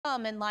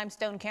Some in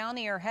Limestone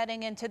County are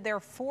heading into their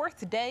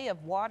 4th day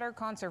of water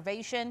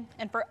conservation,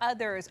 and for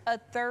others, a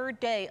 3rd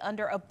day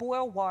under a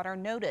boil water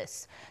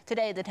notice.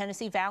 Today, the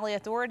Tennessee Valley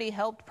Authority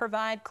helped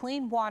provide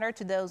clean water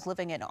to those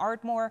living in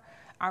Ardmore.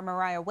 Our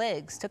Mariah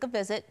Wiggs took a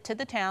visit to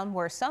the town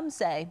where some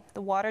say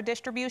the water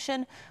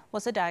distribution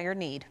was a dire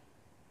need.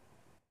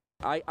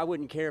 I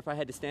wouldn't care if I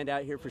had to stand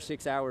out here for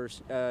 6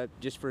 hours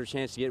just for a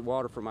chance to get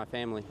water for my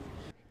family.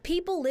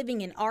 People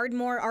living in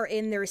Ardmore are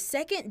in their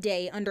 2nd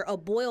day under a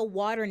boil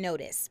water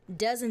notice.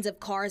 Dozens of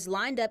cars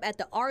lined up at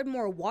the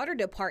Ardmore Water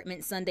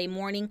Department Sunday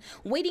morning,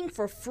 waiting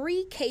for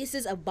free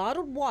cases of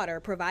bottled water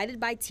provided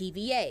by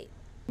TVA.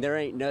 There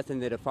ain't nothing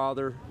that a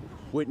father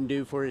wouldn't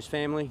do for his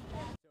family.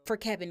 For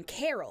Kevin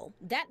Carroll,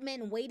 that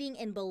meant waiting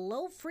in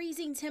below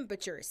freezing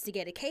temperatures to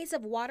get a case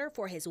of water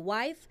for his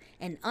wife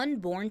and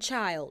unborn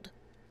child.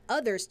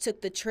 Others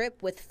took the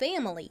trip with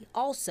family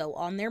also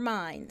on their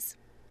minds.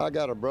 I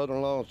got a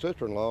brother-in-law and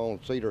sister-in-law on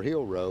Cedar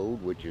Hill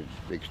Road, which is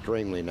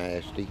extremely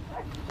nasty,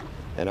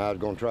 and I was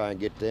going to try and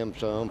get them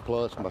some,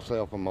 plus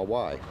myself and my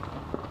wife.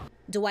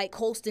 Dwight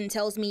Colston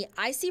tells me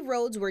icy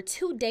roads were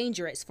too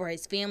dangerous for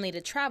his family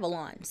to travel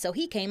on, so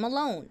he came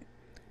alone.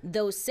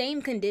 Those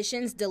same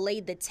conditions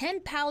delayed the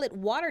 10-pallet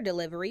water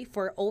delivery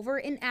for over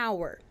an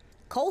hour.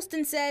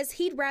 Colston says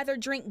he'd rather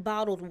drink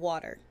bottled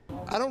water.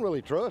 I don't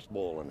really trust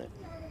boiling it.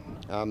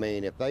 I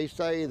mean, if they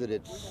say that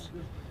it's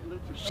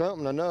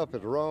something enough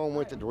is wrong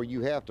with it where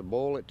you have to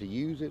boil it to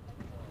use it,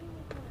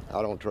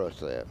 I don't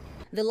trust that.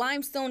 The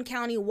Limestone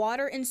County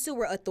Water and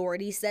Sewer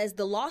Authority says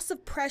the loss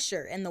of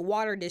pressure in the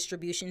water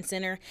distribution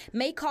center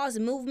may cause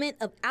movement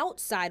of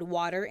outside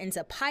water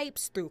into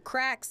pipes through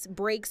cracks,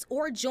 breaks,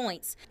 or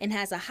joints, and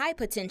has a high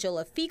potential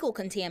of fecal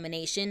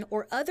contamination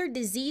or other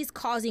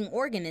disease-causing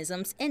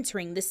organisms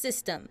entering the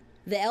system.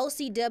 The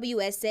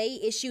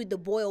LCWSA issued the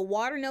boil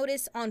water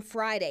notice on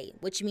Friday,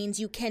 which means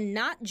you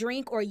cannot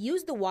drink or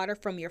use the water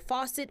from your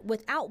faucet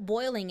without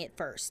boiling it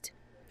first.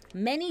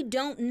 Many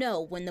don't know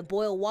when the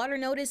boil water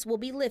notice will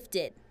be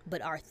lifted,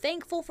 but are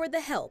thankful for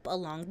the help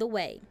along the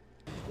way.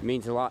 It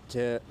means a lot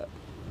to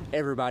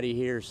everybody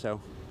here, so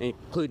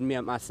including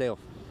me myself.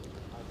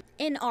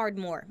 In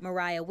Ardmore,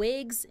 Mariah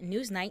Wiggs,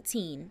 News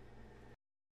 19.